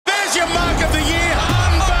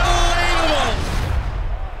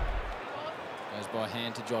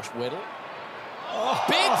hand to Josh Weddle. Oh.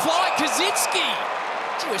 Big fly, Kaczynski.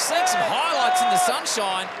 Gee, we're seeing some highlights in the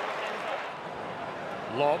sunshine.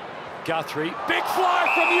 Lob, Guthrie. Big fly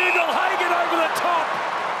from Ugle-Hagan over the top.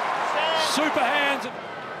 Super hands.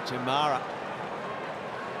 Jamarra.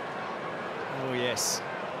 Oh, yes.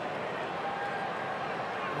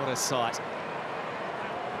 What a sight.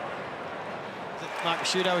 Mark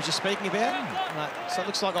Masciuto was just speaking about. So it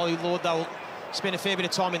looks like Ollie Lord, they'll spend a fair bit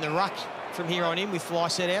of time in the ruck from here on in with fly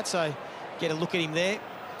set out, so get a look at him there.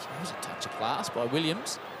 That was a touch of class by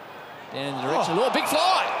Williams. Down in the direction. Oh, big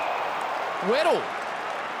fly! Weddle.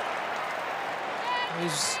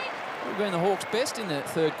 Who's been the Hawks' best in the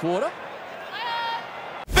third quarter.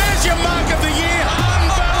 There's your mark of the